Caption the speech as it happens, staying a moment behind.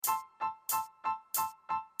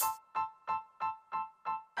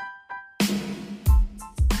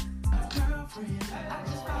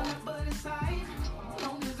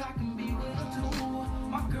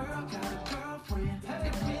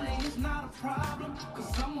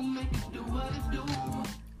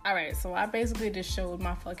Alright, so I basically just showed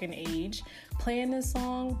my fucking age playing this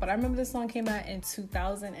song, but I remember this song came out in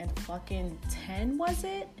 2010, was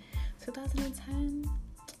it? 2010?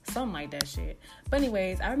 Something like that shit. But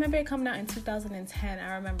anyways, I remember it coming out in 2010.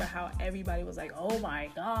 I remember how everybody was like, oh my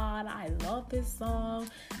god, I love this song.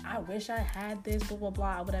 I wish I had this, blah, blah,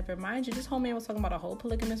 blah, whatever. Mind you, this whole man was talking about a whole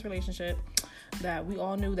polygamous relationship that we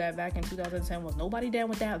all knew that back in 2010 was nobody down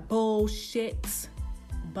with that bullshit.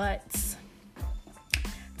 But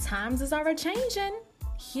times is already changing.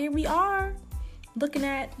 Here we are looking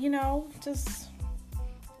at, just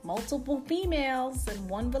multiple females in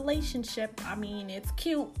one relationship. I mean, it's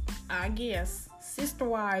cute, I guess. Sister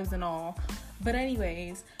wives and all. But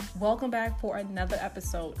anyways, welcome back for another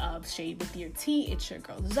episode of Shade with Your Tea. It's your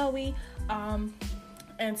girl Zoe. And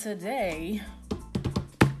today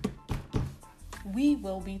we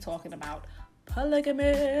will be talking about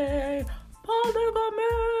polygamy. Boom, boom,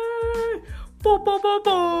 boom,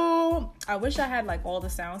 boom. I wish I had like all the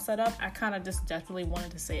sound set up. I kind of just desperately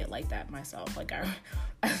wanted to say it like that myself. Like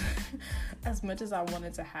as much as I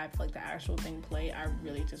wanted to have like the actual thing play, I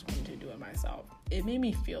really just wanted to do it myself. It made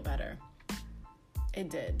me feel better.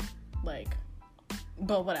 It did. But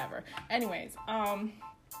whatever. Anyways,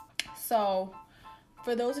 so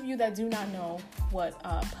for those of you that do not know what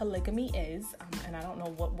polygamy is, and I don't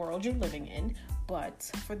know what world you're living in,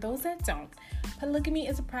 but for those that don't, polygamy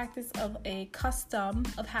is a practice of a custom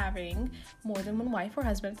of having more than one wife or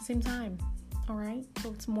husband at the same time. All right?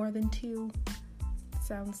 So it's more than two.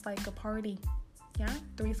 Sounds like a party. Yeah?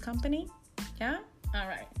 Three's company? Yeah? All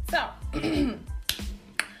right. So,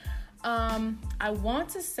 I want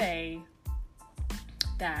to say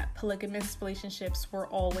that polygamous relationships were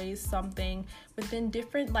always something within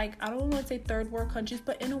different, I don't want to say third world countries,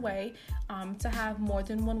 but in a way, to have more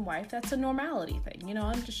than one wife, that's a normality thing, it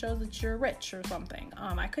just shows that you're rich or something.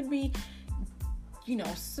 I could be,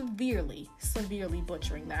 severely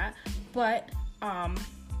butchering that, but,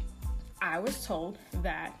 I was told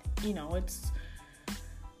that,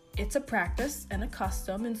 it's a practice and a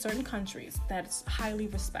custom in certain countries that's highly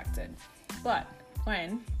respected. But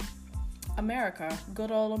when America, good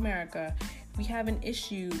old America, we have an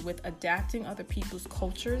issue with adapting other people's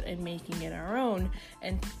cultures and making it our own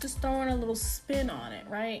and just throwing a little spin on it,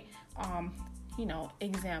 right?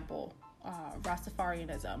 Example,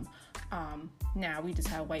 Rastafarianism. Now we just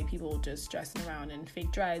have white people just dressing around in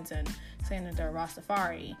fake dreads and saying that they're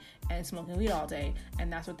Rastafari and smoking weed all day, and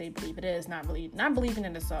that's what they believe it is, not believing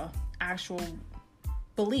it is a actual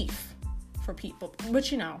belief for people.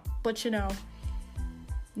 But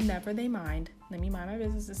never they mind. Let me mind my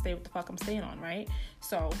business and stay what the fuck I'm staying on, right?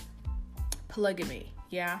 So, polygamy,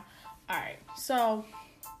 yeah? Alright, so,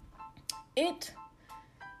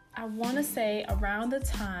 I want to say around the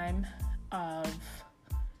time of,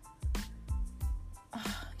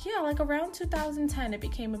 around 2010, it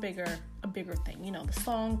became a bigger thing. The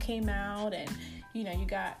song came out and, you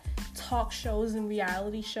got talk shows and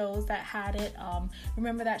reality shows that had it.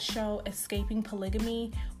 Remember that show, Escaping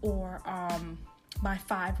Polygamy, or, My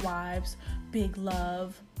 5 Wives, Big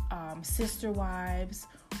Love, Sister Wives.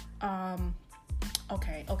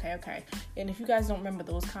 Okay. And if you guys don't remember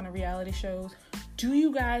those kind of reality shows, do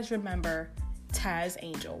you guys remember Taz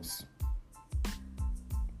Angels?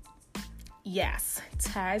 Yes,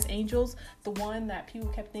 Taz Angels, the one that people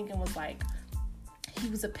kept thinking was he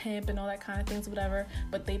was a pimp and all that kind of things, whatever,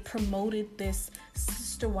 but they promoted this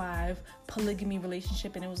sister wife polygamy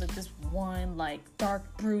relationship, and it was this one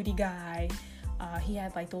dark broody guy. He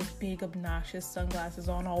had those big obnoxious sunglasses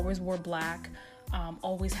on, always wore black,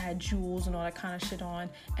 always had jewels and all that kind of shit on,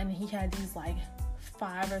 and he had these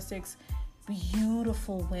 5 or 6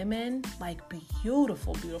 beautiful women,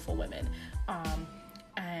 beautiful women,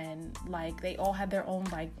 and they all had their own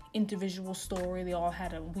individual story. They all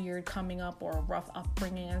had a weird coming up or a rough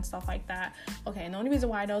upbringing and stuff like that. Okay, and the only reason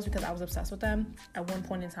why I know is because I was obsessed with them at one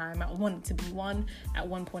point in time. I wanted to be one at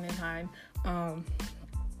one point in time.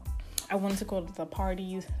 I wanted to go to the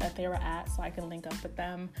parties that they were at so I could link up with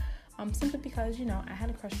them. Simply because, I had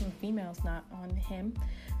a crush on the females, not on him.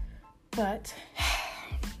 But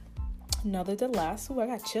nevertheless, I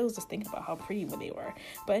got chills just thinking about how pretty they were.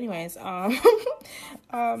 But anyways,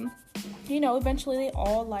 eventually they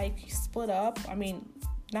all split up. I mean,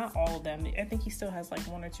 not all of them. I think he still has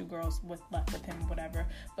 1 or 2 girls left with him, whatever.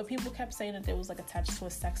 But people kept saying that there was attached to a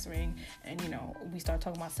sex ring, and we started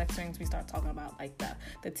talking about sex rings. We started talking about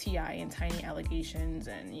the T.I. and Tiny allegations,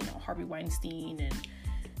 and Harvey Weinstein, and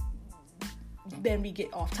then we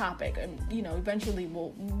get off topic, and eventually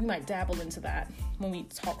we might dabble into that when we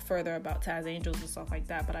talk further about Taz Angels and stuff like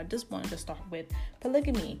that. But I just wanted to start with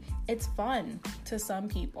polygamy. It's fun to some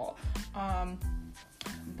people.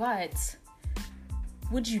 But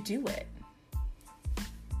would you do it?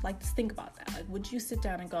 Like, just think about that. Like, would you sit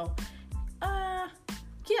down and go,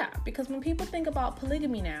 yeah, because when people think about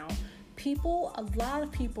polygamy now, a lot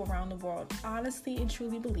of people around the world honestly and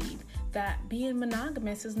truly believe that being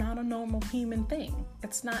monogamous is not a normal human thing.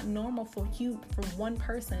 It's not normal for one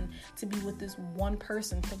person to be with this one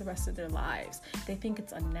person for the rest of their lives. They think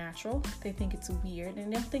it's unnatural. They think it's weird,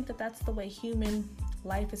 and they think that that's the way human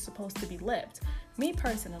life is supposed to be lived. Me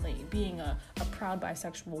personally, being a proud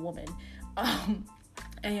bisexual woman, and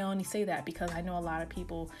I only say that because I know a lot of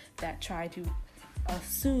people that try to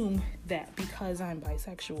assume that because I'm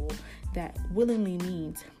bisexual, that willingly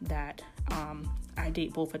means that I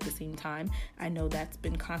date both at the same time. I know that's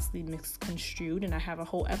been constantly misconstrued, and I have a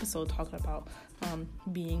whole episode talking about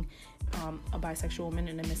being a bisexual woman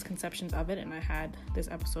and the misconceptions of it. And I had this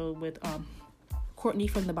episode with Courtney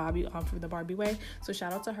from the Barbie Way. So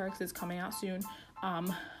shout out to her because it's coming out soon.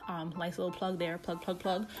 Nice little plug there,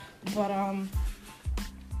 plug. But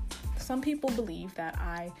some people believe that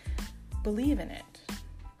I believe in it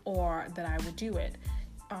or that I would do it.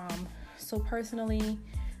 So personally,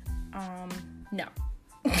 no.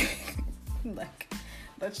 Like,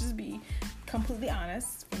 let's just be completely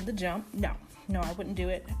honest from the jump. No, I wouldn't do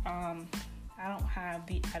it. I don't have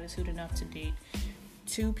the attitude enough to date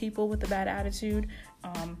two people with a bad attitude.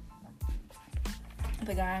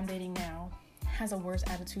 The guy I'm dating now has a worse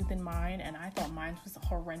attitude than mine, and I thought mine was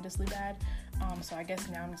horrendously bad. So I guess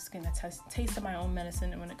now I'm just gonna taste of my own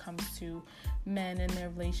medicine when it comes to men and their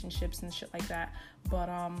relationships and shit like that. But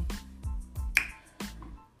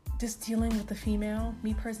just dealing with the female,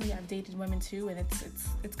 me personally, I've dated women too, and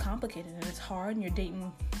it's complicated and it's hard. And you're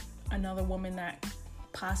dating another woman that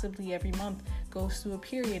possibly every month goes through a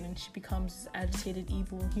period and she becomes this agitated,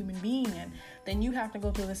 evil human being, and then you have to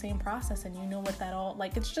go through the same process, and you know what that all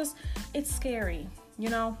like. It's scary, you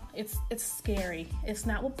know. It's scary. It's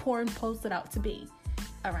not what porn posted out to be.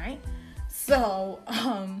 All right. So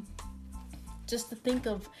just to think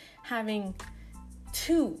of having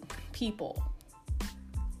two people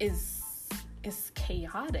is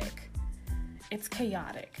chaotic. It's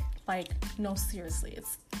chaotic. Like, no, seriously,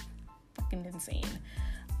 it's fucking insane.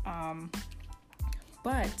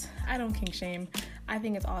 But I don't kink shame. I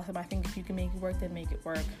think it's awesome. I think if you can make it work, then make it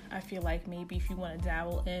work. I feel like maybe if you want to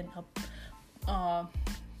dabble in a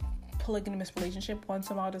polygamous relationship once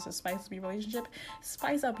in a while, just a spice up your relationship,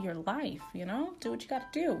 spice up your life, you know? Do what you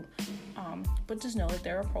got to do. But just know that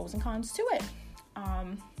there are pros and cons to it.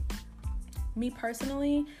 Me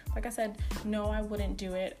personally, like I said, no, I wouldn't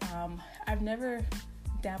do it. I've never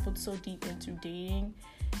dabbled so deep into dating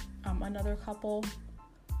another couple.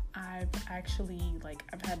 I've actually,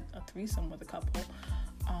 I've had a threesome with a couple,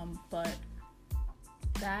 but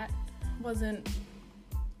that wasn't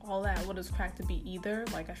all that what it's cracked to be either.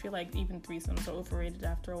 Like, I feel like even threesomes are overrated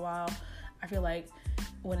after a while. I feel like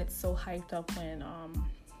when it's so hyped up when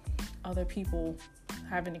other people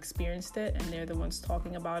haven't experienced it and they're the ones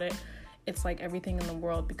talking about it, it's like everything in the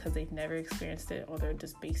world because they've never experienced it, or they're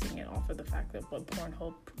just basing it off of the fact that what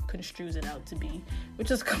Pornhub construes it out to be,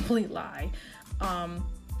 which is a complete lie.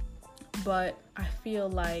 But I feel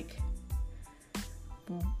like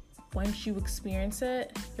once you experience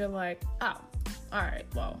it, you're like, oh, all right,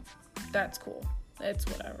 well, that's cool. It's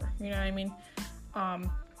whatever. You know what I mean?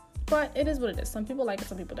 But it is what it is. Some people like it,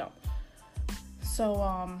 some people don't.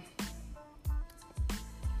 So,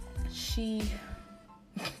 she...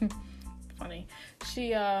 funny.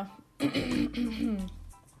 She,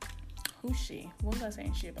 who's she? What was I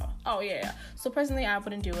saying she about? Oh, yeah. So personally, I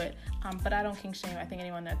wouldn't do it. But I don't kink shame. I think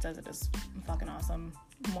anyone that does it is fucking awesome.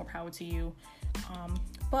 More power to you.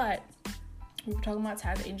 But we were talking about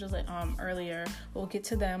Taz Angels earlier. We'll get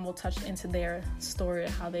to them. We'll touch into their story,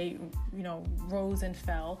 how they, rose and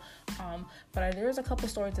fell. But there's a couple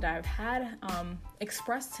stories that I've had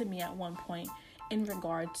expressed to me at one point in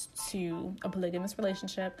regards to a polygamous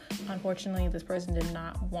relationship. Unfortunately, this person did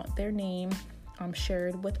not want their name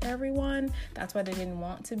shared with everyone. That's why they didn't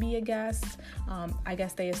want to be a guest. I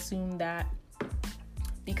guess they assumed that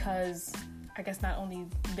because I guess not only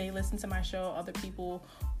they listen to my show, other people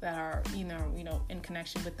that are either, in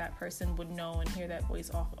connection with that person would know and hear that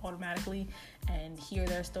voice automatically and hear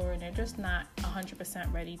their story, and they're just not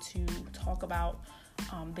 100% ready to talk about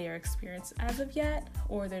their experience as of yet,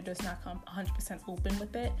 or they're just not 100% open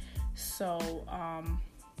with it. So,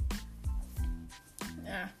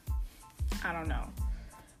 I don't know.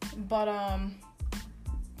 But,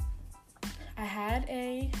 I had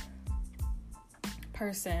a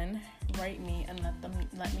person write me and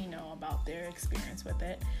let me know about their experience with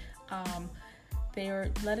it. They were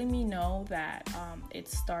letting me know that it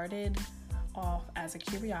started off as a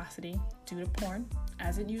curiosity due to porn,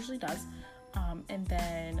 as it usually does. And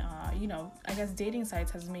then, I guess dating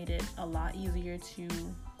sites has made it a lot easier to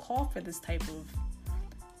call for this type of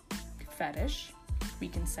fetish, we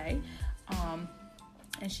can say.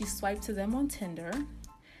 And she swiped to them on Tinder,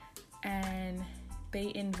 and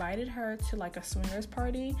they invited her to like a swingers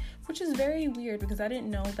party, which is very weird because I didn't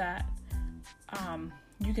know that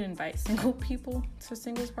you can invite single people to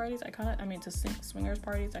singles parties. To swingers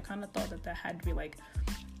parties. I kind of thought that had to be like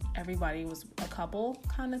everybody was a couple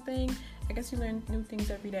kind of thing. I guess you learn new things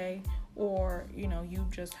every day, or you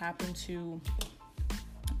just happen to,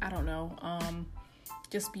 I don't know,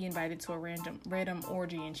 just be invited to a random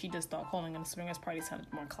orgy, and she just thought calling it a swingers party sounded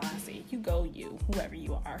more classy. Whoever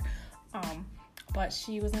you are. But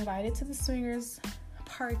she was invited to the swingers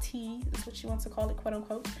party, is what she wants to call it, quote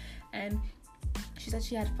unquote, and she said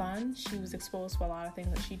she had fun. She was exposed to a lot of things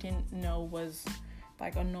that she didn't know was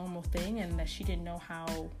like a normal thing, and that she didn't know how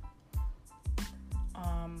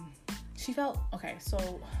she felt. Okay, so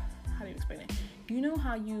how do you explain it? You know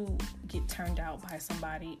how you get turned out by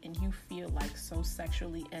somebody and you feel like so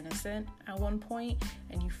sexually innocent at one point,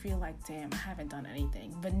 and you feel like, damn, I haven't done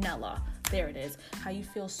anything. Vanilla. There it is. How you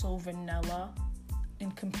feel so vanilla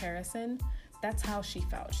in comparison. That's how she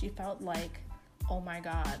felt. She felt like, oh my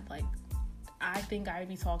God, like, I think I'd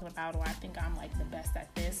be talking about, or I think I'm like the best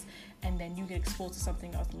at this, and then you get exposed to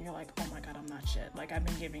something else and you're like, oh my God, I'm not shit. Like, I've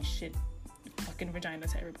been giving shit fucking vagina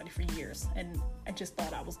to everybody for years, and I just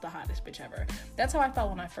thought I was the hottest bitch ever. That's how I felt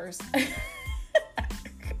when I first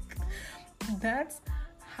that's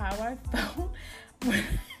how I felt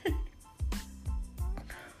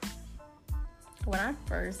when I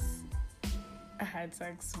first had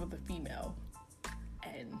sex with a female,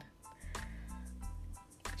 and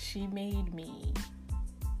she made me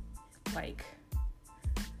like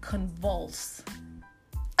convulse.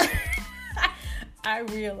 I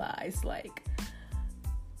realized, like,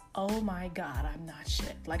 oh my God, I'm not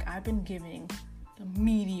shit. Like, I've been giving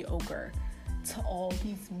mediocre to all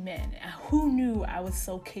these men. Who knew I was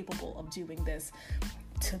so capable of doing this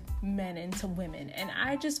to men and to women? And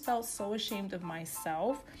I just felt so ashamed of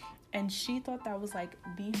myself. And she thought that was like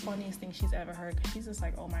the funniest thing she's ever heard, because she's just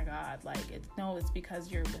like, oh my God, like, it's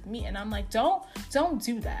because you're with me. And I'm like, don't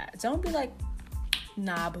do that. Don't be like,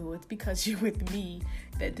 nah, boo, it's because you're with me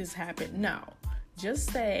that this happened. No,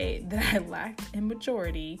 just say that I lacked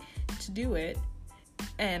immaturity to do it,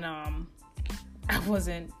 and I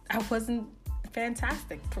wasn't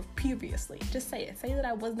fantastic previously. Just say it. Say that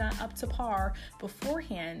I was not up to par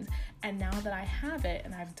beforehand, and now that I have it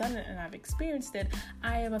and I've done it and I've experienced it,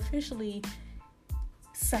 I am officially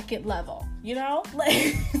second level,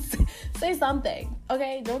 like, say something,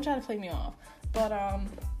 okay? Don't try to play me off. But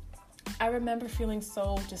I remember feeling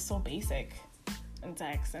so basic in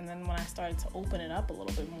sex, and then when I started to open it up a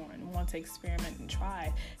little bit more and want to experiment and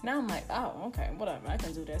try, now I'm like, oh, okay, whatever, I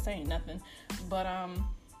can do this, ain't nothing. But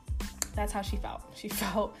that's how she felt. She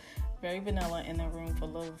felt very vanilla in a room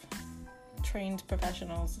full of trained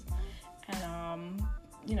professionals. And,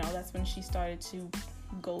 that's when she started to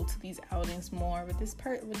go to these outings more with this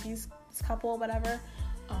couple, whatever.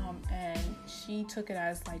 And she took it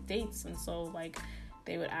as like dates. And so like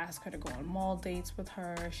they would ask her to go on mall dates with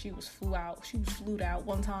her. She was flued out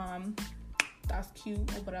one time. That's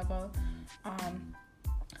cute or whatever.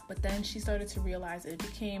 But then she started to realize it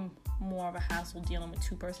became more of a hassle dealing with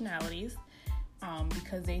two personalities,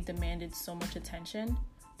 because they demanded so much attention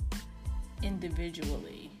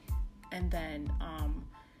individually. And then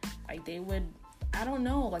like they would, I don't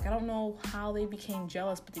know how they became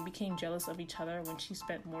jealous, but they became jealous of each other when she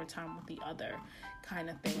spent more time with the other, kind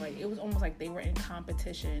of thing. Like, it was almost like they were in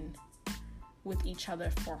competition with each other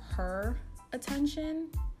for her attention.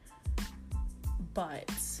 But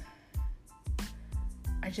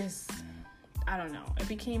I don't know. It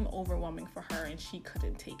became overwhelming for her, and she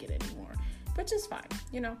couldn't take it anymore. Which is fine.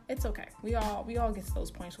 It's okay. We all get to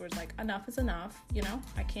those points where it's like, enough is enough.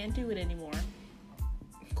 I can't do it anymore.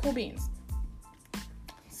 Cool beans.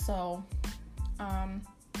 So,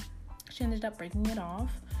 she ended up breaking it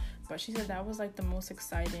off. But she said that was like the most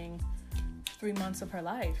exciting 3 months of her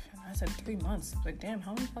life. And I said 3 months. I was like, damn,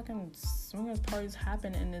 how many fucking swingers parties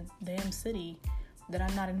happen in the damn city that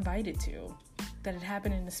I'm not invited to? That it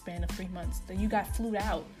happened in the span of 3 months. That you got flued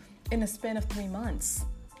out in the span of 3 months.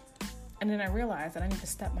 And then I realized that I need to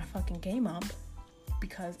step my fucking game up,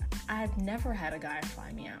 because I've never had a guy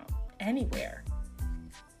fly me out anywhere.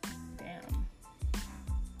 Damn.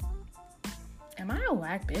 Am I a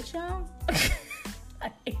whack bitch, y'all?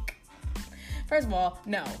 Like, first of all,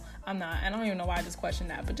 no, I'm not. I don't even know why I just questioned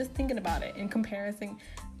that, but just thinking about it and compare.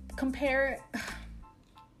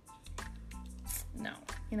 No,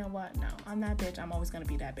 you know what? No, I'm that bitch. I'm always gonna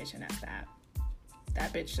be that bitch, and that's that.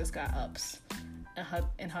 That bitch just got ups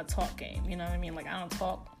in her talk game. You know what I mean? Like, I don't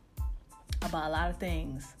talk about a lot of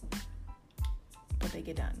things, but they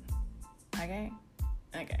get done. Okay.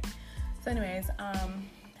 So, anyways, I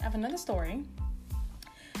have another story,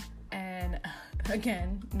 and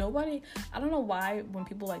again, I don't know why when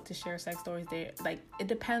people like to share sex stories, they like, it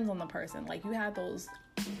depends on the person. Like, you have those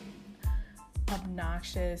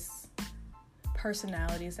obnoxious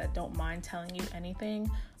personalities that don't mind telling you anything,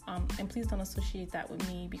 and please don't associate that with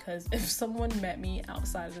me, because if someone met me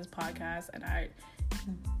outside of this podcast and I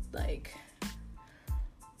like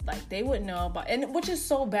they wouldn't know about, and which is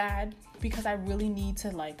so bad because I really need to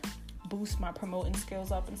like boost my promoting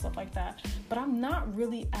skills up and stuff like that, but I'm not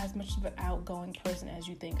really as much of an outgoing person as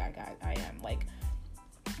you think I am. Like,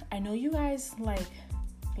 I know you guys like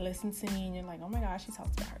listen to me and you're like, oh my gosh, she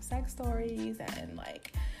talks about her sex stories and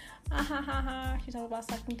like she talks about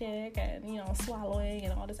sucking dick and, you know, swallowing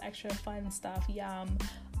and all this extra fun stuff, yum.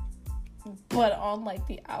 But on like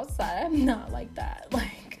the outside, I'm not like that.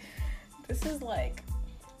 Like,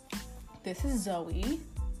 this is Zoe,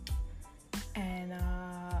 and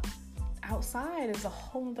outside is a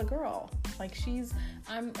whole other girl. Like,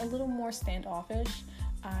 I'm a little more standoffish.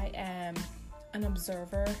 I am an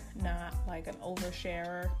observer, not like an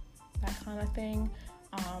oversharer, that kind of thing.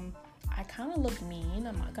 I kind of look mean,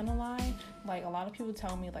 I'm not gonna lie. Like, a lot of people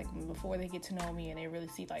tell me, like, before they get to know me and they really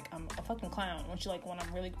see, like, I'm a fucking clown. When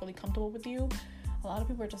I'm really, really comfortable with you, a lot of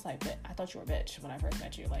people are just like, I thought you were a bitch when I first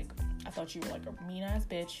met you. Like, I thought you were, like, a mean-ass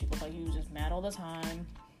bitch. You look like you was just mad all the time.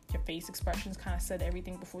 Your face expressions kind of said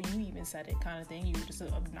everything before you even said it, kind of thing. You were just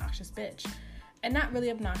an obnoxious bitch. And not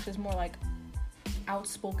really obnoxious, more like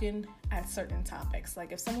outspoken at certain topics.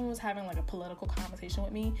 Like, if someone was having like a political conversation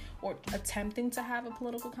with me or attempting to have a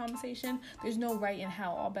political conversation, there's no right in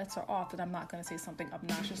how, all bets are off, that I'm not going to say something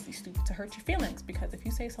obnoxiously stupid to hurt your feelings, because if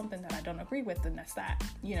you say something that I don't agree with, then that's that,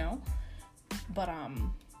 you know. But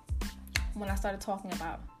when I started talking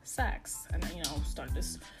about sex, and you know, started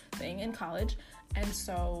this thing in college, and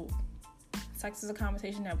so sex is a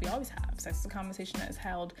conversation that we always have. Sex is a conversation that is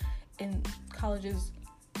held in colleges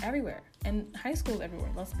everywhere, and high schools everywhere,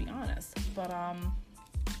 let's be honest. But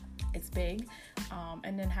it's big,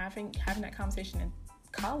 and then having that conversation in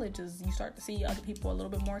college is, you start to see other people a little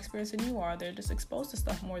bit more experienced than you are. They're just exposed to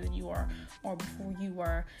stuff more than you are, or before you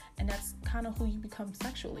were, and that's kind of who you become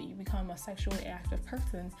sexually. You become a sexually active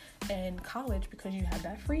person in college because you have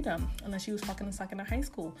that freedom, unless you was fucking and sucking in high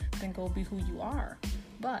school, then go be who you are.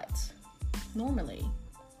 But normally,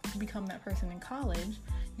 you become that person in college.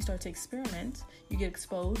 You start to experiment, you get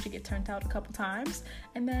exposed, you get turned out a couple times,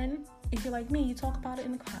 and then if you're like me, you talk about it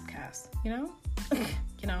in the podcast, you know?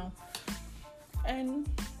 You know? And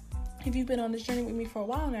if you've been on this journey with me for a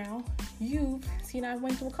while now, you've seen I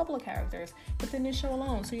went through a couple of characters within this show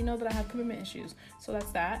alone, so you know that I have commitment issues. So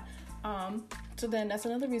that's that. So then that's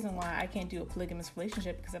another reason why I can't do a polygamous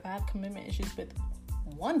relationship, because if I have commitment issues with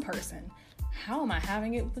one person, how am I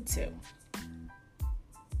having it with two?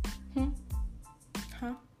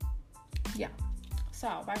 Huh? Yeah.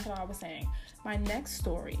 So back to what I was saying. My next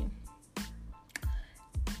story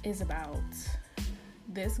is about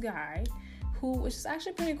this guy which is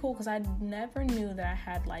actually pretty cool, because I never knew that I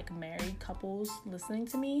had like married couples listening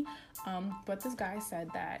to me. But this guy said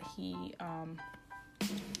that he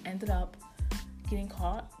ended up getting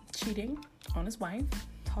caught cheating on his wife,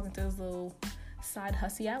 talking to his little side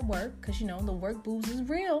hussy at work, because you know the work booze is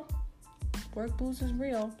real. Work booze is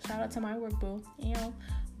real. Shout out to my work boo, you know.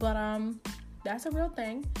 But that's a real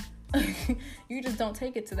thing. You just don't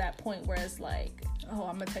take it to that point where it's like, oh,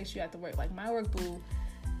 I'm gonna text you after work. Like, my work boo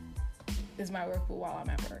is my work boo while I'm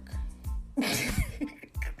at work.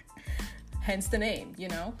 Hence the name, you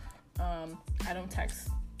know. I don't text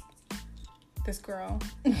this girl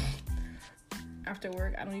after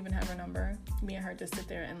work. I don't even have her number. Me and her just sit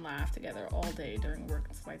there and laugh together all day during work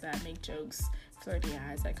and stuff like that, make jokes, flirty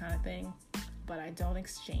eyes, that kind of thing. But I don't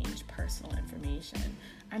exchange personal information.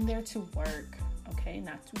 I'm there to work, okay,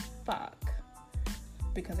 not to fuck.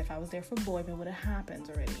 Because if I was there for boy, it would have happened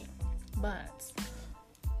already. But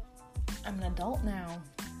I'm an adult now,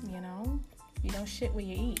 you know? You don't shit where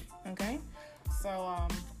you eat, okay? So,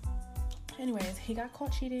 anyways, he got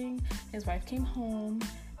caught cheating. His wife came home,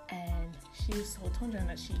 and she was so turned on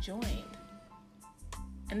that she joined.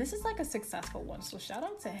 And this is like a successful one, so shout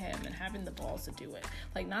out to him and having the balls to do it.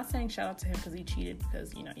 Like, not saying shout out to him because he cheated,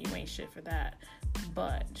 because, you know, you ain't shit for that.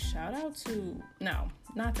 But shout out to, no,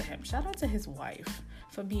 not to him. Shout out to his wife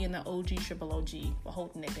for being the OG triple OG, for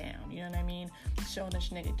holding it down. You know what I mean? Showing this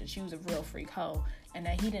nigga that she was a real freak hoe and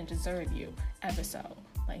that he didn't deserve you ever so.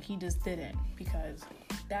 Like, he just didn't, because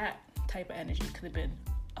that type of energy could have been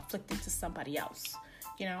afflicted to somebody else.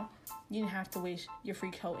 You know? You didn't have to waste your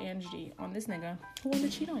freak hoe energy on this nigga who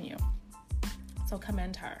wanted to cheat on you. So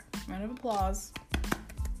commend her. Round of applause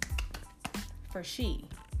for she,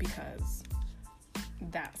 because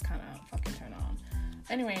that's kind of fucking turn on.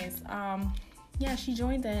 Anyways, yeah, she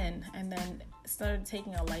joined in and then started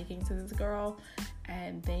taking a liking to this girl,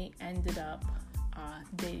 and they ended up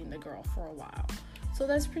dating the girl for a while. So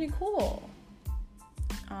that's pretty cool.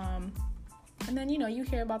 And then, you know, you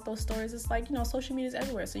hear about those stories. It's like, you know, social media is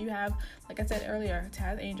everywhere. So you have, like I said earlier,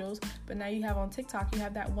 Taz Angels, but now you have on TikTok, you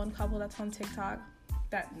have that one couple that's on TikTok.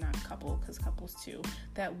 That, not couple, because couples too.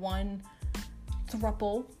 That one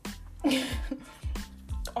throuple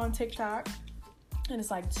on TikTok. And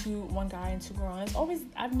it's like one guy and two girls. And it's always,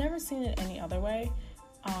 I've never seen it any other way.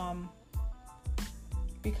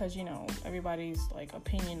 Because, you know, everybody's like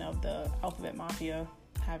opinion of the Alphabet Mafia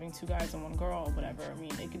having two guys and one girl or whatever. I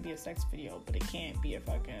mean, it could be a sex video, but it can't be a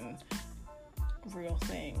fucking real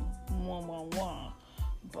thing.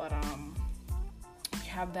 But you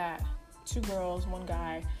have that two girls, one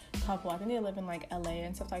guy couple. I think they live in like LA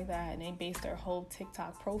and stuff like that, and they base their whole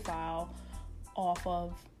TikTok profile off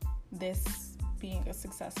of this being a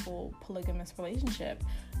successful polygamous relationship.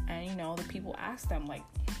 And, you know, the people ask them, like,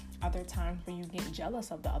 are there times where you get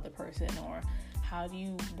jealous of the other person, or how do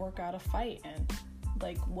you work out a fight? And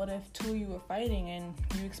like, what if two of you are fighting and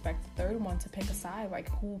you expect the third one to pick a side? Like,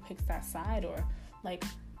 who picks that side? Or like,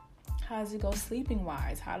 how does it go sleeping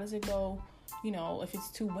wise? How does it go, you know, if it's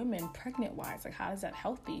two women pregnant wise? Like, how is that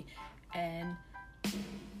healthy? And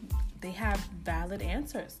they have valid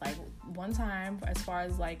answers. Like, one time, as far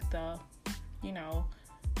as like the, you know,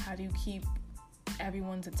 how do you keep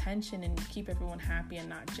everyone's attention and keep everyone happy and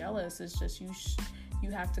not jealous? It's just you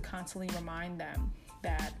have to constantly remind them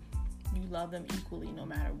that you love them equally no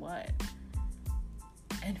matter what.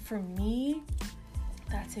 And for me,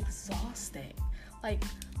 that's exhausting. Like,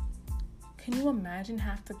 can you imagine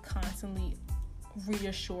have to constantly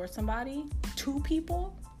reassure somebody? Two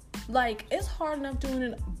people? Like, it's hard enough doing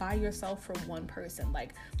it by yourself for one person.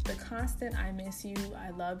 Like, the constant, I miss you, I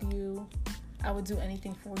love you, I would do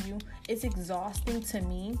anything for you. It's exhausting to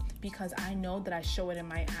me because I know that I show it in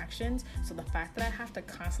my actions. So the fact that I have to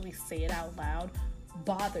constantly say it out loud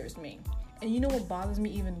bothers me. And you know what bothers me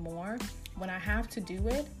even more? When I have to do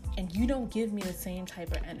it and you don't give me the same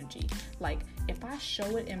type of energy. Like, if I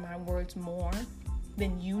show it in my words more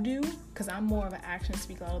than you do, because I'm more of an action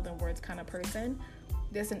speak louder than words kind of person,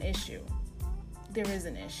 there's an issue. There is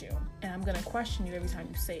an issue. And I'm going to question you every time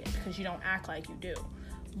you say it because you don't act like you do.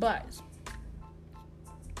 But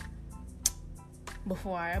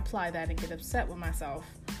before I apply that and get upset with myself,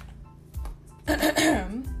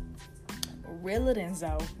 reel it in,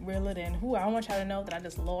 Zoe. Reel it in. I want y'all to know that I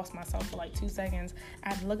just lost myself for like 2 seconds. I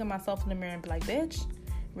had to look at myself in the mirror and be like, bitch,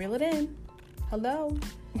 reel it in. Hello.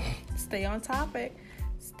 Stay on topic.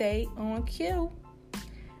 Stay on cue.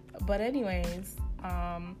 But anyways,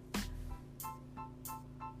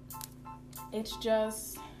 it's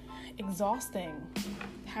just exhausting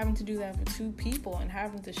having to do that for two people and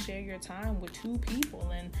having to share your time with two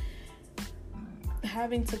people and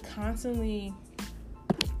having to constantly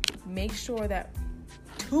make sure that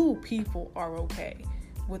two people are okay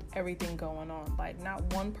with everything going on. Like, not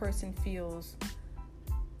one person feels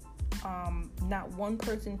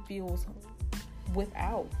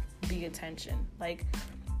without the attention. Like,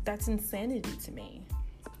 that's insanity to me.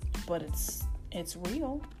 But it's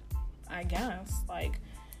real, I guess. Like,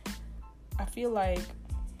 I feel like,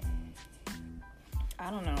 I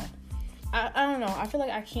don't know. I don't know. I feel like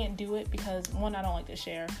I can't do it because, one, I don't like to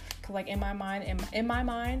share. Because, like, in my mind,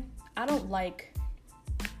 I don't like...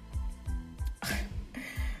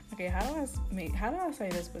 Okay, how do I say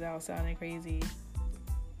this without sounding crazy?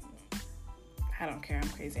 I don't care. I'm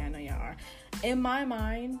crazy. I know y'all are. In my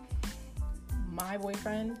mind, my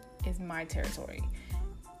boyfriend is my territory.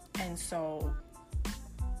 And so,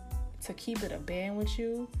 to keep it a band with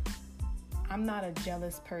you, I'm not a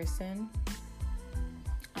jealous person.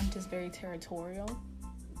 I'm just very territorial.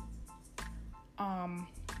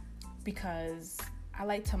 Because I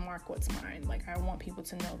like to mark what's mine. Like, I want people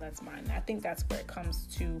to know that's mine. I think that's where it comes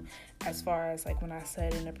to, as far as like when I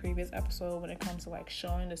said in the previous episode, when it comes to like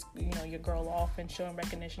showing this, you know, your girl off and showing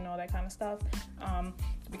recognition, all that kind of stuff.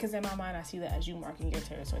 Because in my mind, I see that as you marking your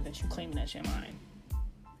territory, that you claim that's your mine.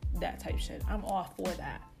 That type shit. I'm all for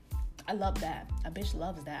that. I love that. A bitch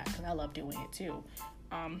loves that because I love doing it too.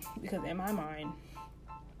 Because in my mind,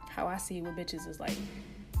 how I see it with bitches is like,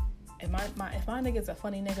 if my nigga's a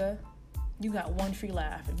funny nigga, you got one free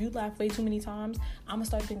laugh. If you laugh way too many times, I'm gonna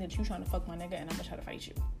start thinking that you trying to fuck my nigga and I'm gonna try to fight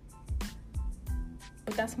you.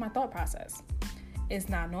 But that's my thought process. It's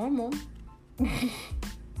not normal.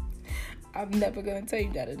 I'm never gonna tell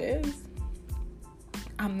you that it is.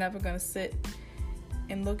 I'm never gonna sit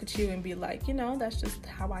and look at you and be like, that's just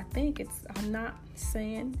how I think. I'm not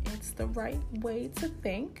saying it's the right way to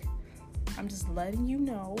think. I'm just letting you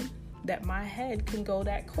know that my head can go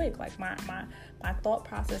that quick. Like my thought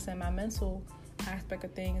process and my mental aspect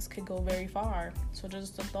of things could go very far. So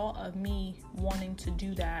just the thought of me wanting to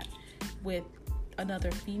do that with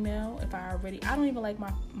another female, I don't even like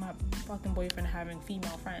my fucking boyfriend having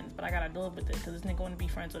female friends, but I gotta deal with it because this nigga want to be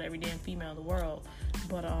friends with every damn female in the world.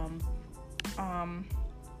 But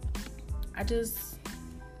I just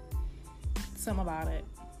something about it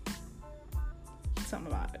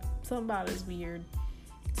is weird.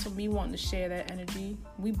 So me wanting to share that energy,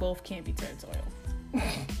 we both can't be territorial.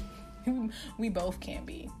 We both can't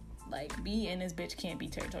be. Like, B and this bitch can't be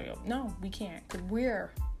territorial. No, we can't, because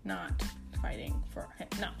we're not fighting for him.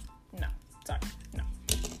 No, sorry,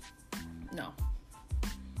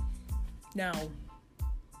 no,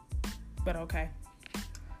 but okay.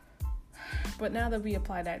 But now that we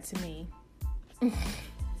apply that to me,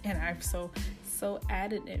 and I've so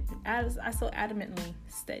adamantly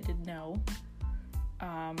stated no,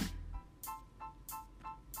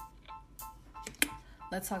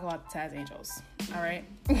 let's talk about the Taz Angels. All right.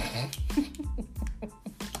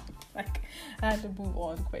 Like, I had to move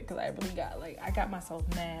on quick because I really I got myself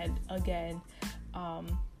mad again. All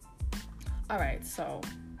right, so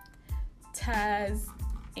Taz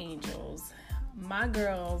Angels. My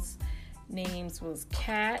girls' names was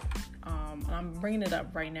Kat. And I'm bringing it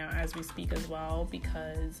up right now as we speak as well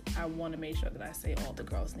because I want to make sure that I say all the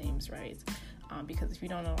girls' names right. Because if you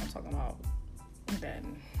don't know what I'm talking about,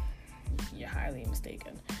 then you're highly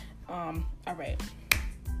mistaken. All right.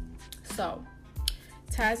 So,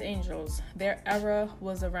 Taz Angels, their era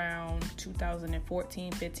was around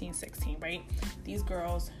 2014, 15, 16, right? These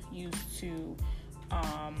girls used to,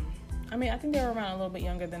 I think they were around a little bit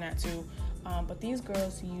younger than that too. But these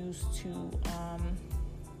girls used to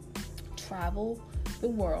travel the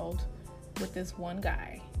world with this one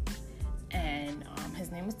guy. And his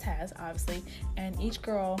name was Taz, obviously. And each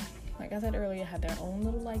girl, like I said earlier, had their own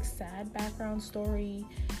little sad background story.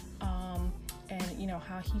 And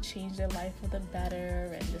how he changed their life for the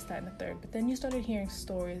better and this, that, and the third. But then you started hearing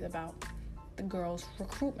stories about the girls'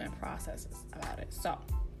 recruitment processes about it. So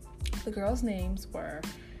the girls' names were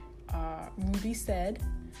Ruby Said,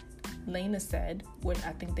 Lena Said, which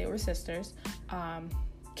I think they were sisters,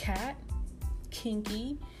 Kat,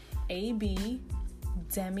 Kinky, AB,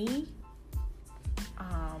 Demi,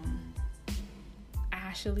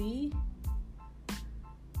 Ashley,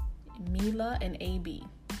 Mila, and AB.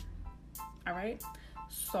 All right.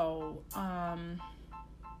 So,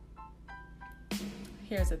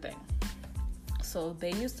 here's the thing. So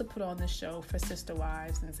they used to put on this show for Sister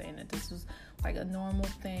Wives and saying that this was like a normal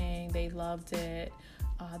thing. They loved it.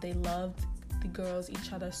 They loved the girls,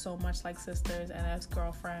 each other so much like sisters and as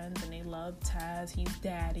girlfriends, and they loved Taz. He's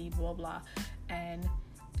daddy, blah, blah. And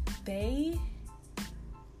they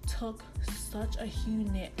took such a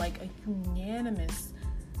unanimous,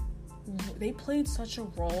 they played such a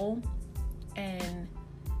role in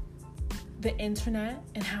the internet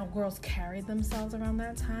and how girls carried themselves around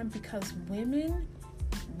that time because women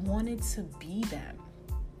wanted to be them.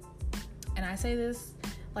 And I say this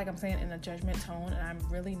like I'm saying in a judgment tone, and I'm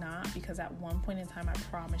really not, because at one point in time, I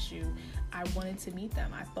promise you, I wanted to meet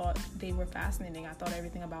them. I thought they were fascinating. I thought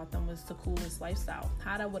everything about them was the coolest lifestyle.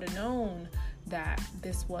 Had I would have known that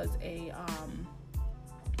this was a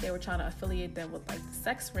they were trying to affiliate them with like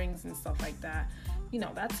sex rings and stuff like that,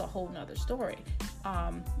 that's a whole nother story.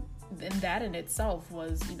 And that in itself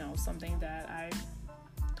was, something that I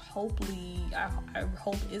hope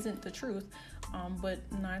isn't the truth. But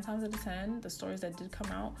 9 times out of 10, the stories that did come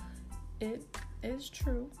out, it is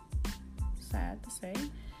true. Sad to say.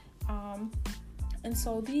 And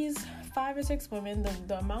so these 5 or 6 women,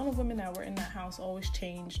 the amount of women that were in that house always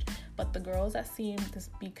changed, but the girls that seemed to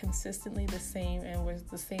be consistently the same and was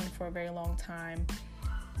the same for a very long time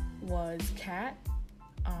was Kat,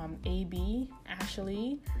 AB,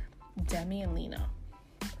 Ashley, Demi, and Lena.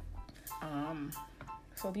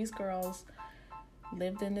 So these girls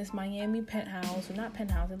lived in this Miami penthouse, or not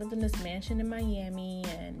penthouse, they lived in this mansion in Miami,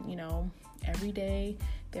 and every day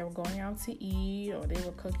they were going out to eat, or they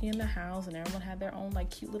were cooking in the house, and everyone had their own like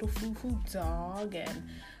cute little foo-foo dog, and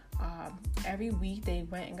Every week they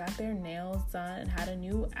went and got their nails done and had a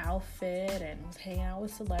new outfit and was hanging out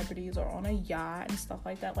with celebrities or on a yacht and stuff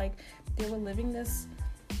like that. Like, they were living this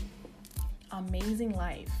amazing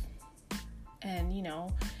life. And, you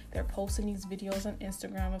know, they're posting these videos on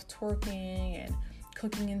Instagram of twerking and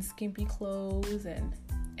cooking in skimpy clothes and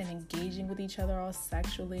engaging with each other all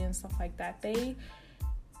sexually and stuff like that. They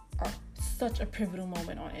are such a pivotal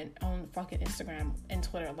moment on fucking Instagram and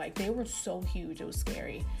Twitter. Like, they were so huge, it was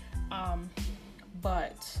scary.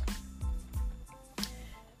 But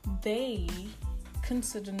they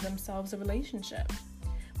considered themselves a relationship.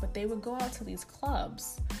 But they would go out to these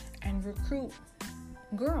clubs and recruit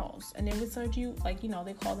girls, and they would start you, like, you know,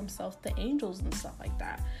 they call themselves the angels and stuff like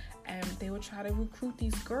that. And they would try to recruit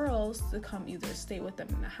these girls to come either stay with them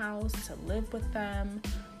in the house, to live with them.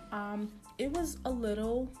 It was a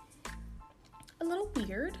little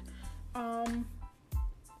weird.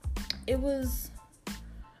 It was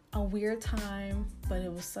a weird time, but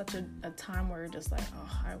it was such a time where you're just like,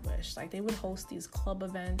 oh, I wish. Like, they would host these club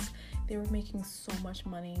events. They were making so much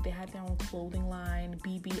money. They had their own clothing line,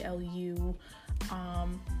 BBLU,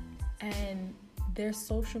 and their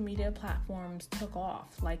social media platforms took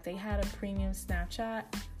off. Like, they had a premium Snapchat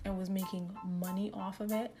and was making money off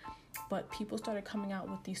of it, but people started coming out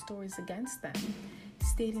with these stories against them,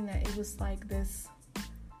 stating that it was like this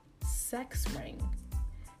sex ring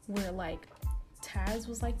where, like, Taz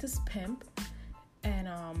was like this pimp, and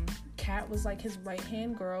Kat was like his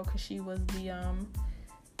right-hand girl, because she was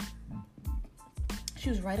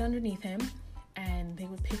right underneath him. And they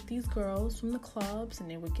would pick these girls from the clubs and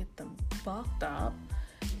they would get them fucked up,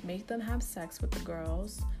 make them have sex with the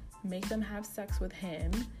girls, make them have sex with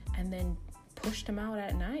him, and then push them out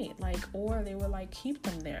at night. Like, or they would like keep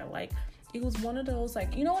them there. Like, it was one of those,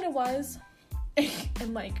 like, you know what it was?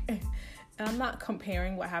 And like, and I'm not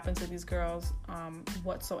comparing what happened to these girls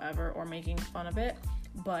whatsoever or making fun of it,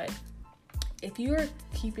 but if you're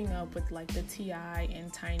keeping up with like the T.I.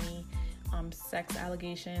 and Tiny sex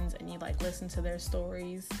allegations, and you like listen to their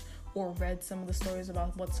stories or read some of the stories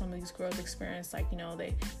about what some of these girls experienced, like, you know,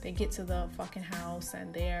 they get to the fucking house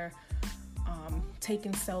and they're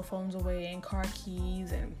taking cell phones away and car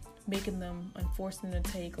keys and making them and forcing them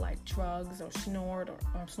to take like drugs or snort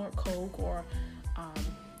coke or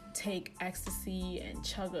take ecstasy and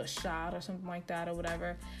chug a shot or something like that or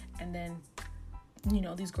whatever. And then, you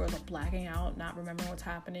know, these girls are blacking out, not remembering what's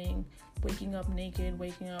happening, waking up naked,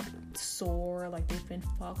 waking up sore, like they've been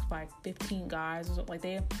fucked by 15 guys or something.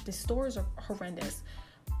 Like, the stories are horrendous,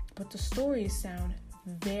 but the stories sound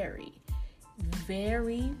very,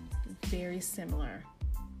 very, very similar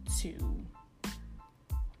to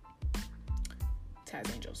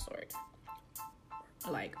Taz Angel's story.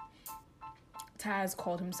 Like, Taz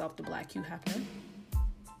called himself the Black Hugh Hefner.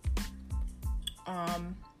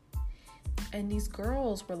 And these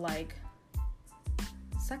girls were like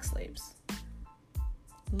sex slaves.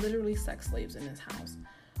 Literally sex slaves in his house.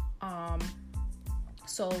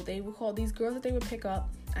 So they would call these girls that they would pick up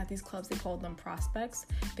at these clubs, they called them prospects.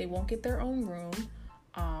 They won't get their own room.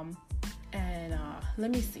 Let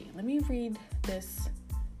me see. Let me read this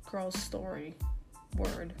girl's story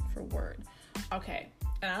word for word. Okay.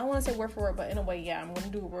 And I don't want to say word for word, but in a way, yeah, I'm going to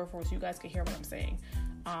do a word for word so you guys can hear what I'm saying.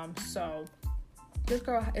 So this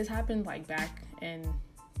girl, it's happened like back in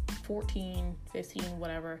 14, 15,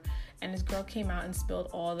 whatever. And this girl came out and spilled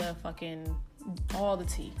all the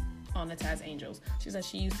tea on the Taz Angels. She said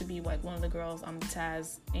she used to be like one of the girls on the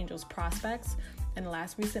Taz Angels prospects. In the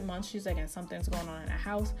last recent months, she's like, and something's going on in her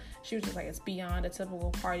house. She was just like, it's beyond a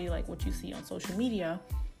typical party like what you see on social media.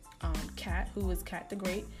 Kat, who is Kat the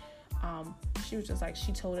Great, she was just like,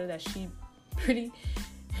 she told her that she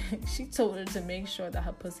told her to make sure that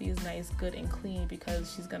her pussy is nice, good, and clean,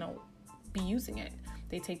 because she's gonna be using it.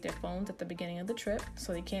 They take their phones at the beginning of the trip,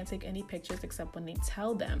 so they can't take any pictures except when they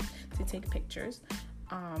tell them to take pictures.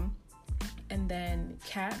 And then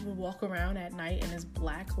Kat will walk around at night in his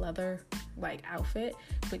black leather like outfit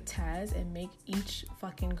with Taz and make each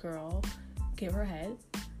fucking girl give her head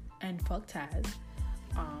and fuck Taz.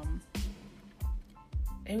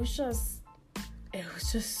 It was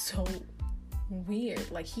just so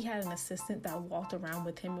weird. Like, he had an assistant that walked around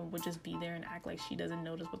with him and would just be there and act like she doesn't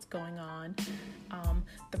notice what's going on.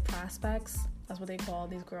 The prospects, that's what they call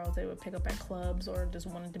these girls they would pick up at clubs or just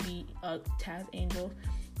wanted to be a Taz Angel.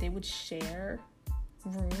 They would share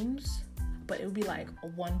rooms, but it would be like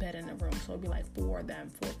one bed in a room. So it would be like 4 or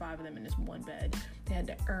 5 of them in this one bed. They had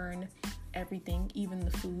to earn everything, even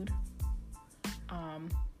the food.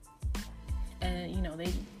 And, you know,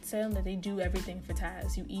 they tell them that they do everything for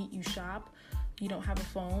Taz. You eat, you shop, You don't have a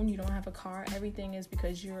phone, you don't have a car. Everything is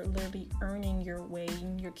because you're literally earning your way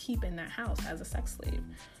and you're keeping that house as a sex slave.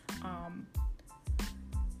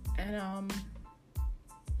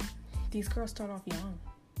 These girls start off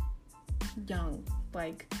young.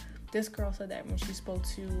 Like, this girl said that when she spoke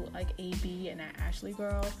to like AB and that Ashley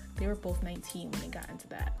girl, they were both 19 when they got into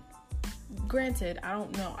that. Granted, I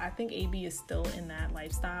don't know. I think AB is still in that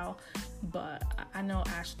lifestyle, but I know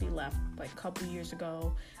Ashley left like a couple years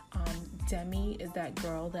ago. Demi is that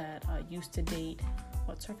girl that used to date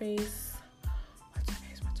what's her face?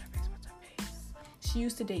 She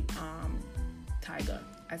used to date Tyga,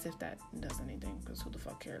 as if that does anything, because who the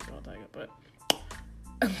fuck cares about Tyga? But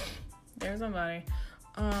there's somebody.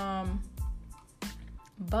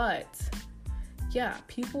 But yeah,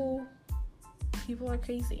 people are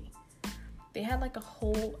crazy. They had like a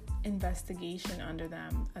whole investigation under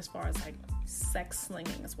them as far as like sex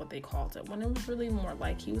slinging is what they called it, when it was really more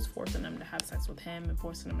like he was forcing them to have sex with him and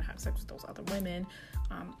forcing them to have sex with those other women.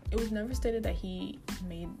 It was never stated that he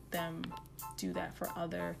made them do that for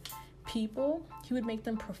other people. He would make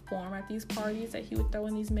them perform at these parties that he would throw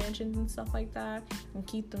in these mansions and stuff like that, and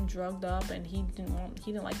keep them drugged up, and he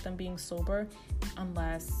didn't like them being sober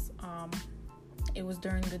unless it was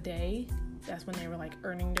during the day. That's when they were like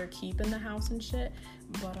earning their keep in the house and shit.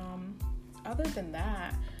 But other than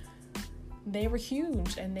that, they were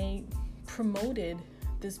huge, and they promoted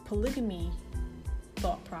this polygamy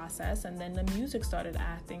thought process, and then the music started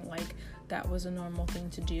acting like that was a normal thing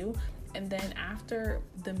to do. And then after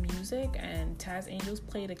the music and Taz Angels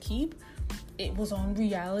played a keep, it was on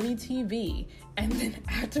reality TV. And then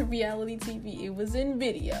after reality TV, it was in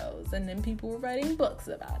videos, and then people were writing books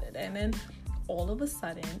about it. And then all of a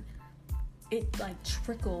sudden, it like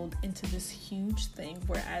trickled into this huge thing,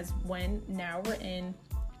 whereas now we're in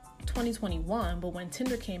 2021, but when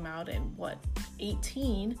Tinder came out in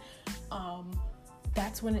 18,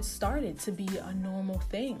 that's when it started to be a normal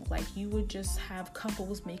thing. Like, you would just have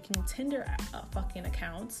couples making Tinder fucking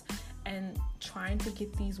accounts and trying to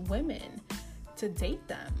get these women to date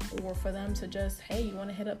them, or for them to just, hey, you want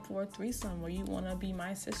to hit up for a threesome, or you want to be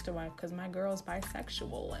my sister wife because my girl's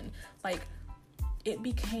bisexual. And like, it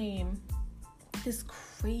became this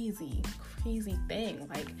crazy thing.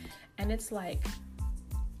 Like, and it's like,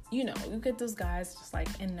 you know, you get those guys just like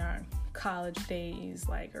in their college days,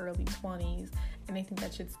 like early 20s, and they think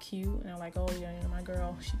that shit's cute, and they're like, oh yeah, you know, my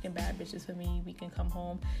girl, she can bad bitches for me, we can come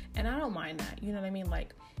home. And I don't mind that, you know what I mean?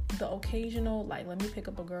 Like, the occasional, like, let me pick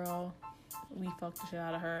up a girl, we fuck the shit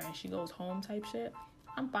out of her, and she goes home type shit,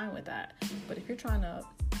 I'm fine with that. But if you're trying to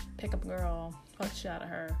pick up a girl, fuck the shit out of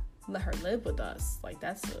her, let her live with us, like,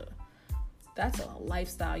 that's a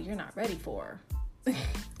lifestyle you're not ready for.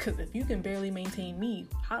 Because if you can barely maintain me,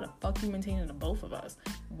 how the fuck you maintaining the both of us?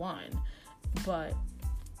 One. But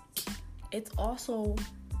it's also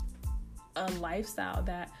a lifestyle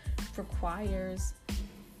that requires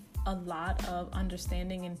a lot of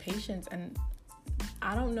understanding and patience. And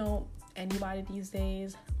I don't know anybody these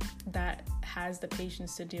days that has the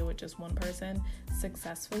patience to deal with just one person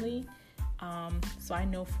successfully. So I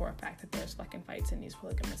know for a fact that there's fucking fights in these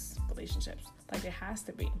polygamous relationships. Like, it has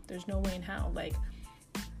to be. There's no way in hell. Like,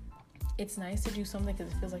 it's nice to do something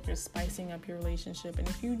because it feels like you're spicing up your relationship. And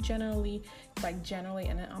if you generally,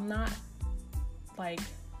 and I'm not like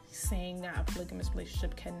saying that a polygamous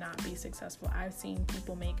relationship cannot be successful. I've seen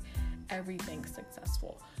people make everything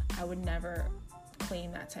successful. I would never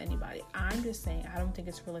claim that to anybody. I'm just saying I don't think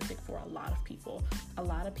it's realistic for a lot of people. A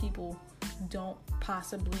lot of people don't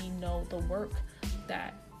possibly know the work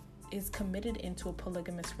that is committed into a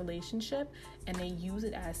polygamous relationship, and they use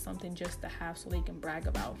it as something just to have so they can brag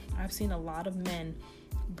about. I've seen a lot of men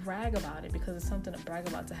brag about it because it's something to brag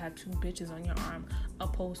about, to have two bitches on your arm,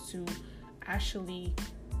 opposed to actually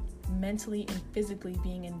mentally and physically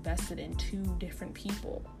being invested in two different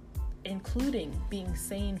people, including being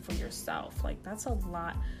sane for yourself. Like, that's a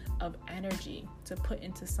lot of energy to put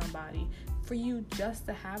into somebody, for you just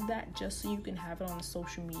to have that, just so you can have it on a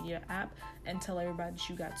social media app and tell everybody that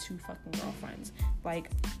you got two fucking girlfriends.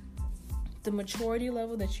 Like, the maturity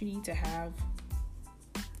level that you need to have,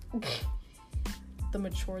 I'm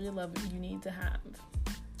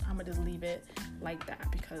gonna just leave it like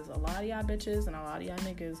that, because a lot of y'all bitches and a lot of y'all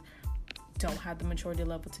niggas don't have the maturity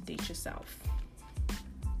level to date yourself,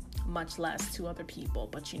 much less to other people.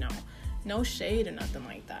 But, you know, no shade or nothing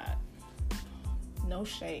like that. No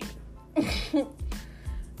shade.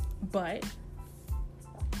 But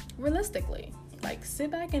realistically, like,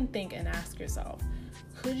 sit back and think and ask yourself,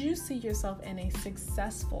 could you see yourself in a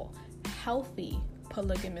successful, healthy,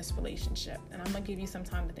 polygamous relationship? And I'm gonna give you some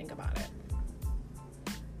time to think about it.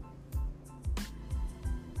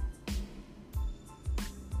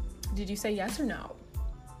 Did you say yes or no?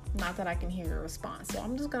 Not that I can hear your response. So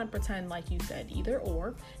I'm just going to pretend like you said either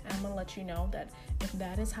or. And I'm going to let you know that if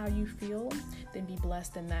that is how you feel, then be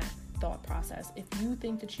blessed in that thought process. If you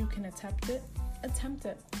think that you can attempt it.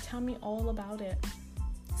 Tell me all about it.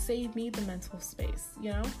 Save me the mental space, you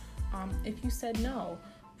know? If you said no,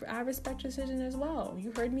 I respect your decision as well.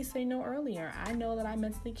 You heard me say no earlier. I know that I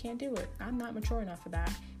mentally can't do it. I'm not mature enough for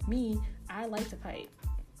that. Me, I like to fight.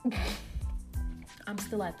 I'm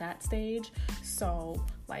still at that stage. So,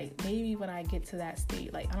 like, maybe when I get to that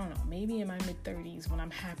state, like, I don't know, maybe in my mid-30s when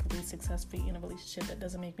I'm happily, successfully in a relationship that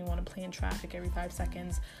doesn't make me want to play in traffic every 5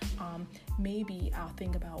 seconds, maybe I'll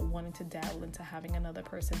think about wanting to dabble into having another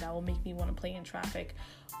person that will make me want to play in traffic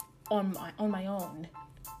on my own.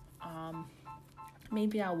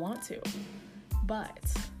 Maybe I want to.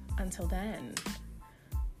 But until then,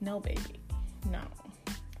 no, baby. No.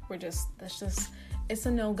 It's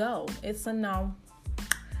a no-go. It's a no.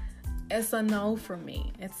 It's a no for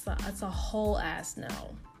me. It's a whole ass no,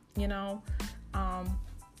 you know?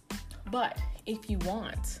 But if you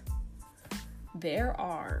want, there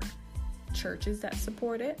are churches that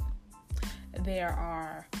support it. There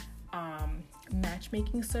are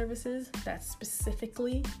matchmaking services that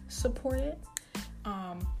specifically support it.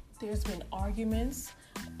 There's been arguments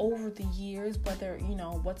over the years whether, you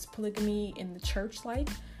know, what's polygamy in the church like,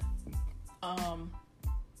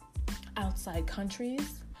 outside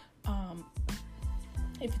countries,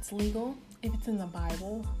 if it's legal, if it's in the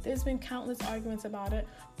Bible. There's been countless arguments about it,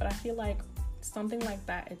 but I feel like something like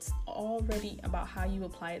that, it's already about how you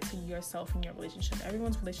apply it to yourself and your relationship.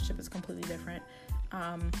 Everyone's relationship is completely different.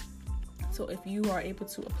 So if you are able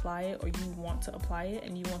to apply it, or you want to apply it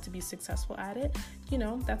and you want to be successful at it, you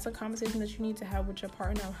know, that's a conversation that you need to have with your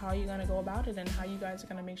partner of how you're going to go about it and how you guys are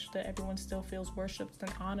going to make sure that everyone still feels worshipped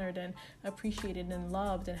and honored and appreciated and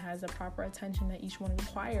loved and has the proper attention that each one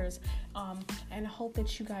requires. And I hope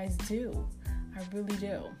that you guys do. I really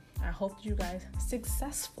do. I hope that you guys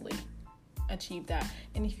successfully achieve that.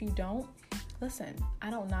 And if you don't, listen, I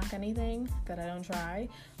don't knock anything that I don't try.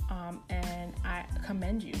 And I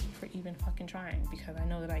commend you for even fucking trying, because I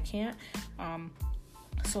know that I can't.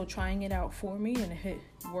 So trying it out for me, and if it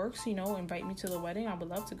works, you know, invite me to the wedding. I would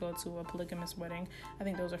love to go to a polygamous wedding. I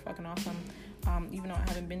think those are fucking awesome. Even though I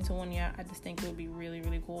haven't been to one yet, I just think it would be really,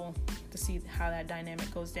 really cool to see how that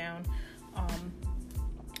dynamic goes down.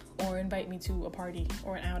 Or invite me to a party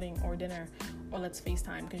or an outing or dinner, or let's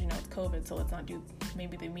FaceTime, because, you know, it's COVID, so let's not do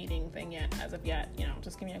maybe the meeting thing yet, as of yet. You know,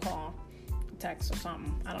 just give me a call, text or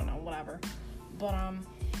something, I don't know, whatever. But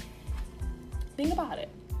think about it.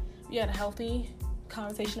 We had a healthy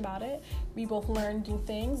conversation about it. We both learned new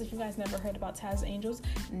things. If you guys never heard about Taz Angels,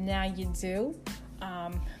 now you do.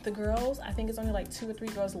 The girls, I think it's only like 2 or 3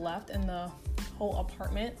 girls left in the whole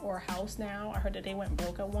apartment or house now. I heard that they went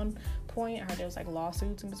broke at one point. I heard there was like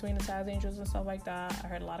lawsuits in between the Taz Angels and stuff like that. I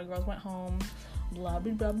heard a lot of girls went home, blah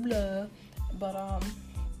blah blah blah. But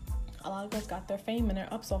a lot of girls got their fame and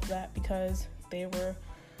their ups off that because they were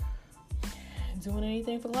doing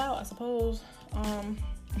anything for clout, I suppose.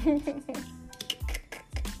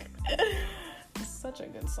 It's such a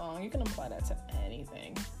good song. You can apply that to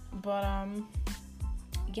anything. But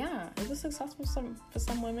yeah, it was successful for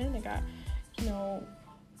some women. They got, you know,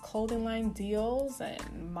 clothing line deals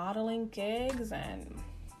and modeling gigs and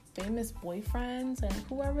famous boyfriends and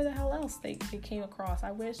whoever the hell else they came across.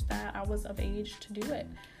 I wish that I was of age to do it.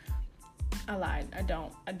 I lied. I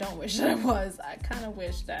don't wish that I was. I kind of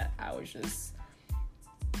wish that I was just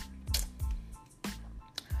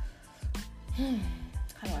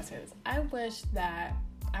how do I say this? I wish that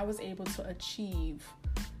I was able to achieve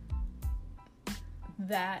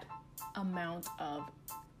that amount of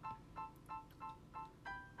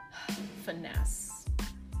finesse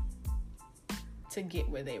to get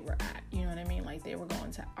where they were at. You know what I mean? Like, they were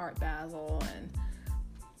going to Art Basel and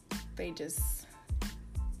they just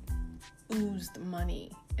oozed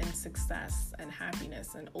money and success and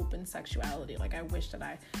happiness and open sexuality. Like, I wish that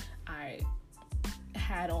I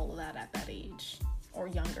had all of that at that age or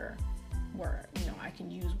younger, where, you know, I can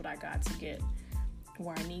use what I got to get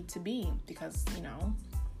where I need to be, because, you know,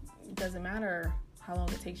 it doesn't matter how long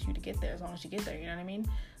it takes you to get there as long as you get there, you know what I mean?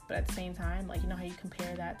 But at the same time, like, you know how you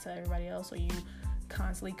compare that to everybody else, or you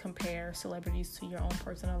constantly compare celebrities to your own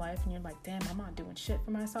personal life, and you're like, damn, I'm not doing shit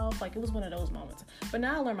for myself. Like, it was one of those moments. But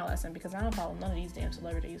now I learned my lesson, because I don't follow none of these damn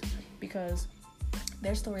celebrities, because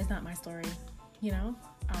their story is not my story, you know?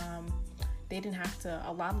 They didn't have to,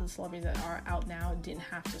 a lot of the celebrities that are out now didn't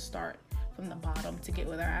have to start from the bottom to get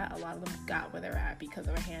where they're at. A lot of them got where they're at because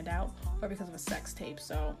of a handout or because of a sex tape.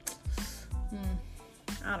 So,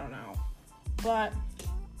 I don't know. But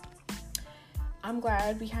I'm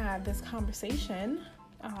glad we had this conversation.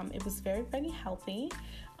 It was very, very healthy.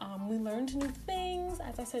 We learned new things.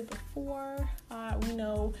 As I said before, we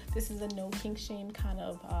know this is a no kink shame kind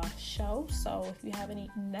of show. So if you have any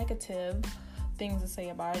negative things to say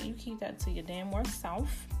about it, you keep that to your damn worst self.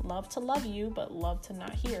 Love to love you, but love to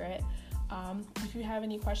not hear it. If you have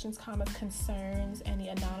any questions, comments, concerns, any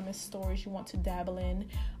anonymous stories you want to dabble in,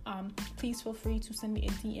 please feel free to send me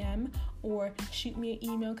a DM or shoot me an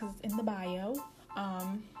email because it's in the bio.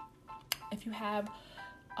 If you have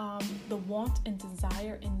the want and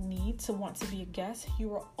desire and need to want to be a guest,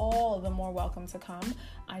 you are all the more welcome to come.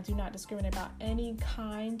 I do not discriminate about any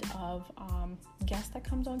kind of guest that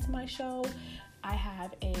comes onto my show. I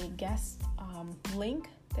have a guest link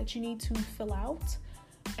that you need to fill out,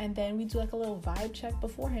 and then we do like a little vibe check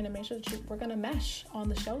beforehand to make sure that we're gonna mesh on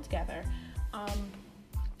the show together.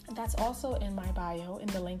 That's also in my bio, in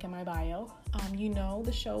the link in my bio.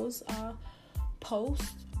 The show's post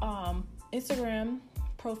Instagram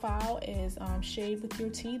profile is Shade with Your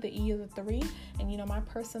Tea. The E is a 3, and my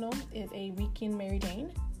personal is a Weekend Mary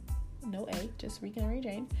Jane. No A, just Weekend Mary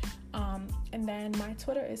Jane. And then my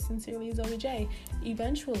Twitter is Sincerely Zoe J.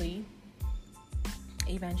 Eventually,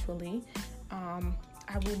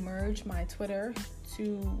 I will merge my Twitter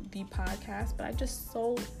to the podcast, but I just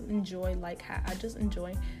so enjoy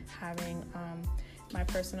having my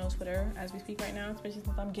personal Twitter as we speak right now, especially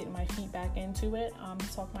since I'm getting my feet back into it,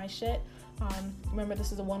 to talk my shit. Remember,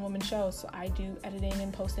 this is a one-woman show, so I do editing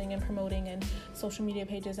and posting and promoting and social media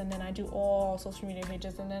pages, and then I do all social media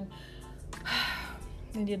pages, and then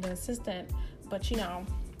I need an assistant, but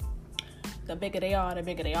the bigger they are,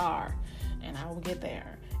 and I will get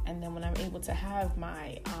there. And then when I'm able to have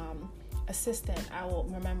my assistant, I will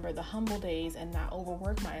remember the humble days and not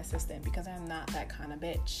overwork my assistant, because I'm not that kind of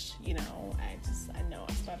bitch. I know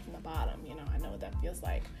I start from the bottom. I know what that feels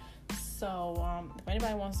like. So if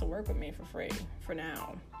anybody wants to work with me for free for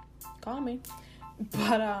now, call me.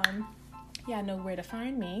 But know where to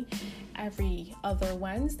find me every other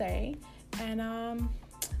Wednesday. And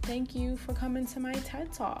thank you for coming to my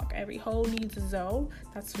TED Talk. Every hoe needs a Zoe,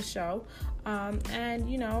 that's for sure.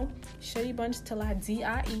 Shitty bunch till I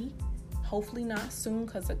die. Hopefully not soon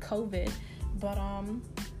because of COVID. But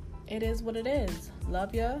it is what it is.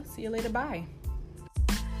 Love ya. See you later. Bye.